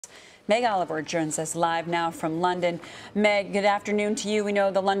Meg Oliver joins us live now from London. Meg, good afternoon to you. We know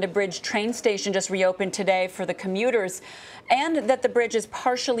the London Bridge train station just reopened today for the commuters and that the bridge is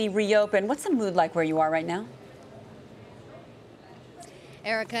partially reopened. What's the mood like where you are right now?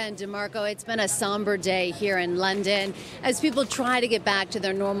 Erica and DeMarco, it's been a somber day here in London as people try to get back to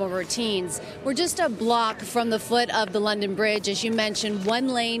their normal routines. We're just a block from the foot of the London Bridge. As you mentioned, one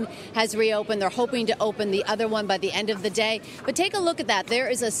lane has reopened. They're hoping to open the other one by the end of the day. But take a look at that. There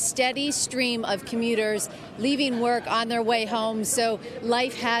is a steady stream of commuters leaving work on their way home. So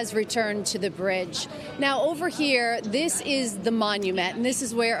life has returned to the bridge. Now over here, this is the monument, and this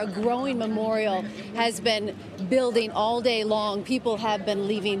is where a growing memorial has been building all day long. People have been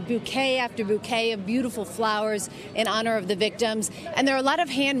leaving bouquet after bouquet of beautiful flowers in honor of the victims. And there are a lot of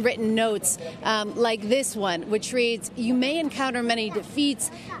handwritten notes like this one, which reads, "You may encounter many defeats,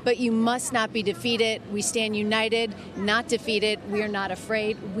 but you must not be defeated. We stand united, not defeated. We are not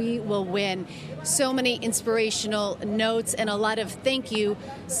afraid. We will win." So many inspirational notes and a lot of thank you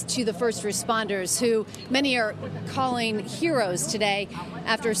to the first responders, who many are calling heroes today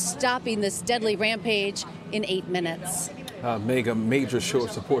after stopping this deadly rampage in 8 minutes. Meg, a major show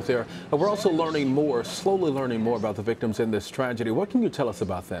of support there. We're also slowly learning more about the victims in this tragedy. What can you tell us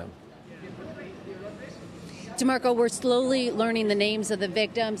about them? DeMarco, we're slowly learning the names of the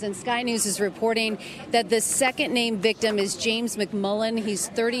victims, and Sky News is reporting that the second named victim is James McMullen. He's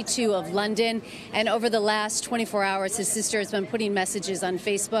 32 of London, and over the last 24 hours, his sister has been putting messages on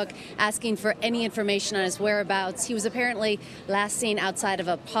Facebook asking for any information on his whereabouts. He was apparently last seen outside of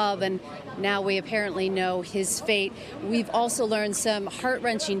a pub, and now we apparently know his fate. We've also learned some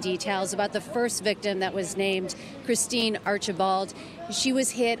heart-wrenching details about the first victim that was named, Christine Archibald. She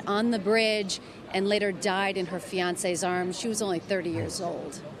was hit on the bridge and later died in her fiance's arms. She was only 30 years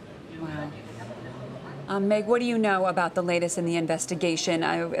old. Wow. Meg, what do you know about the latest in the investigation?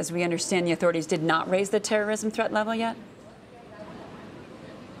 As we understand, the authorities did not raise the terrorism threat level yet?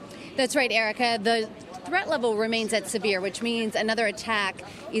 That's right, Erica. The threat level remains at severe, which means another attack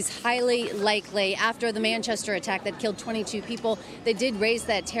is highly likely. After the Manchester attack that killed 22 people, they did raise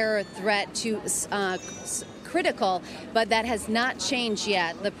that terror threat to critical, but that has not changed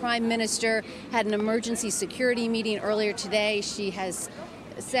yet. The Prime Minister had an emergency security meeting earlier today. She has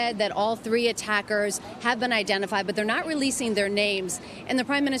said that all three attackers have been identified, but they're not releasing their names. And the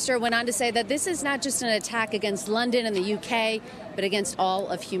Prime Minister went on to say that this is not just an attack against London and the UK, but against all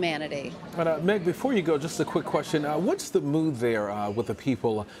of humanity. But, Meg, before you go, just a quick question. What's the mood there with the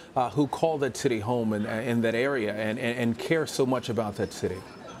people who call that city home in that area and care so much about that city?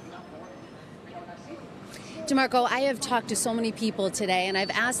 DeMarco, I have talked to so many people today, and I've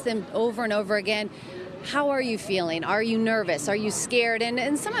asked them over and over again, how are you feeling? Are you nervous? Are you scared?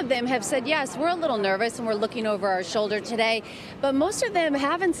 And some of them have said, yes, we're a little nervous and we're looking over our shoulder today. But most of them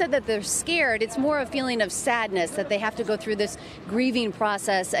haven't said that they're scared. It's more a feeling of sadness that they have to go through this grieving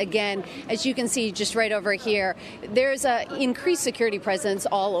process again. As you can see just right over here, there's an increased security presence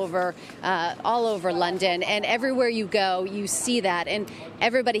all over London. And everywhere you go, you see that. And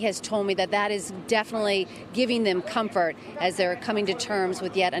everybody has told me that that is definitely giving them comfort as they're coming to terms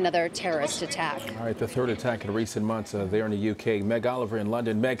with yet another terrorist attack. All right, the third attack in recent months there in the UK. Meg Oliver in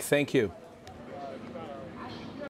London. Meg, thank you.